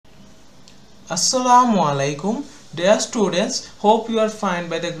Assalamu alaikum. Dear students, hope you are fine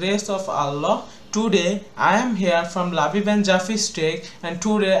by the grace of Allah. Today I am here from Biggan Jaffy and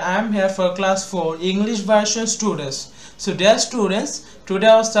today I am here for class 4 English version students. So dear students, today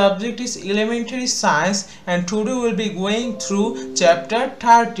our subject is elementary science and today we will be going through chapter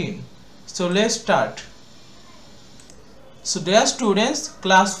 13. So let's start. So dear students,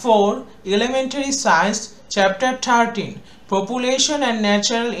 class 4 elementary science chapter 13, population and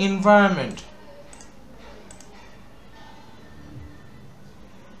natural environment.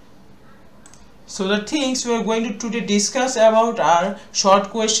 So the things we are going to today discuss about are short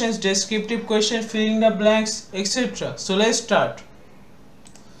questions, descriptive questions, filling the blanks, etc. So let's start.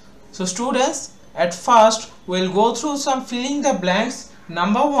 So students, at first we'll go through some filling the blanks.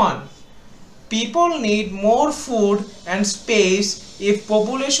 Number 1. People need more food and space if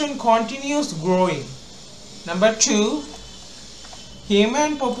population continues growing. Number 2.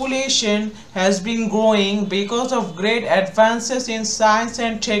 Human population has been growing because of great advances in science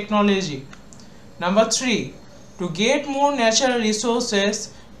and technology. Number 3. To get more natural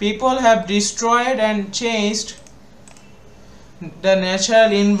resources, people have destroyed and changed the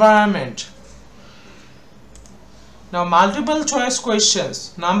natural environment. Now multiple choice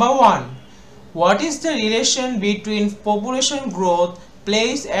questions. Number 1. What is the relation between population growth,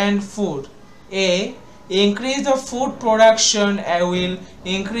 place and food? A. Increase the food production will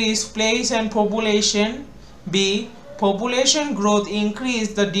increase place and population. B. Population growth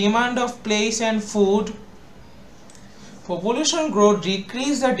increase the demand of place and food. Population growth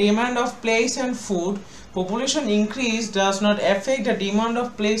decrease the demand of place and food. Population increase does not affect the demand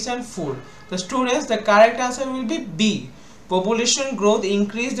of place and food. The students, the correct answer will be B. Population growth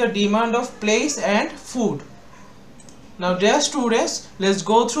increase the demand of place and food. Now dear students, let's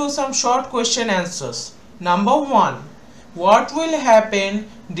go through some short question answers. Number 1. What will happen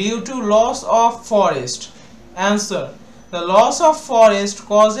due to loss of forest? Answer. The loss of forest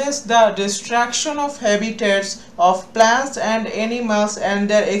causes the destruction of habitats of plants and animals and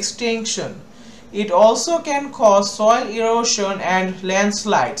their extinction. It also can cause soil erosion and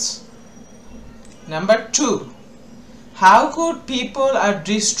landslides. Number 2. How could people are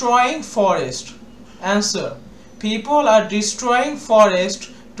destroying forest? Answer. People are destroying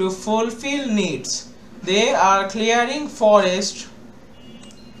forest to fulfill needs. They are clearing forest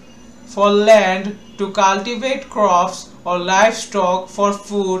for land to cultivate crops or livestock for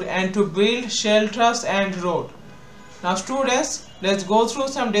food and to build shelters and roads. Now students, let's go through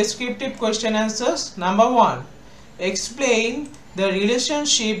some descriptive question answers. Number 1. Explain the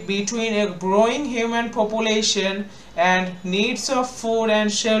relationship between a growing human population and needs of food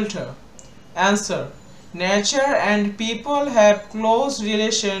and shelter. Answer. Nature and people have close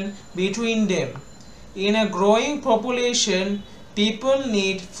relation between them. In a growing population, people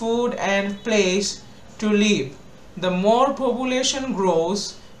need food and place to live. The more population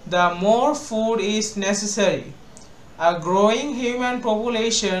grows, the more food is necessary. A growing human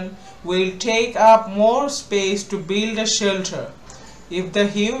population will take up more space to build a shelter. If the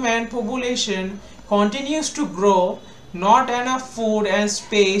human population continues to grow, not enough food and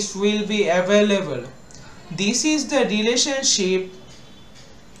space will be available. This is the relationship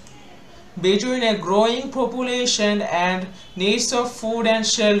between a growing population and needs of food and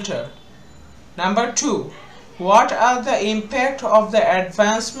shelter. Number 2. What are the impact of the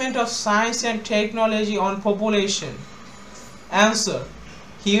advancement of science and technology on population? Answer.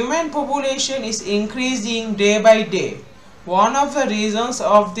 Human population is increasing day by day. One of the reasons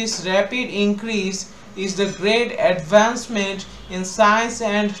of this rapid increase is the great advancement in science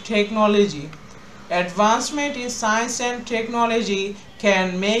and technology. Advancement in science and technology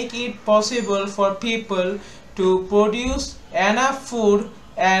can make it possible for people to produce enough food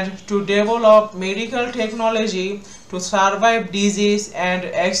and to develop medical technology to survive disease and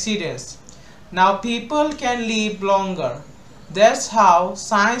accidents. Now people can live longer. That's how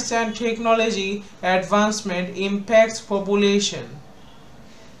science and technology advancement impacts population.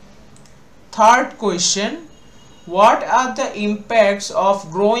 Third question. What are the impacts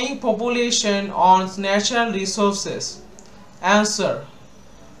of growing population on natural resources? Answer.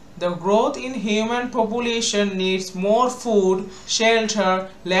 The growth in human population needs more food, shelter,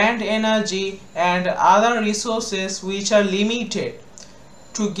 land energy and other resources which are limited.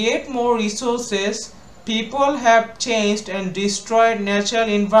 To get more resources, people have changed and destroyed natural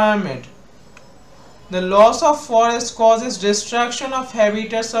environment. The loss of forest causes destruction of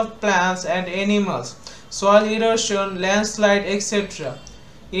habitats of plants and animals, soil erosion, landslide, etc.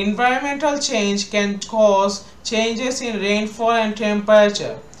 Environmental change can cause changes in rainfall and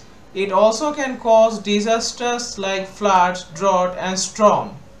temperature. It also can cause disasters like floods, drought and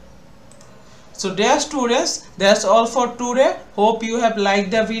storm. So dear students, that's all for today. Hope you have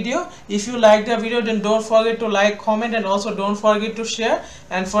liked the video. If you like the video, then don't forget to like, comment, and also don't forget to share.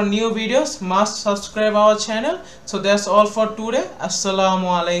 And for new videos, must subscribe our channel. So that's all for today.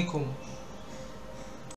 Assalamu alaikum.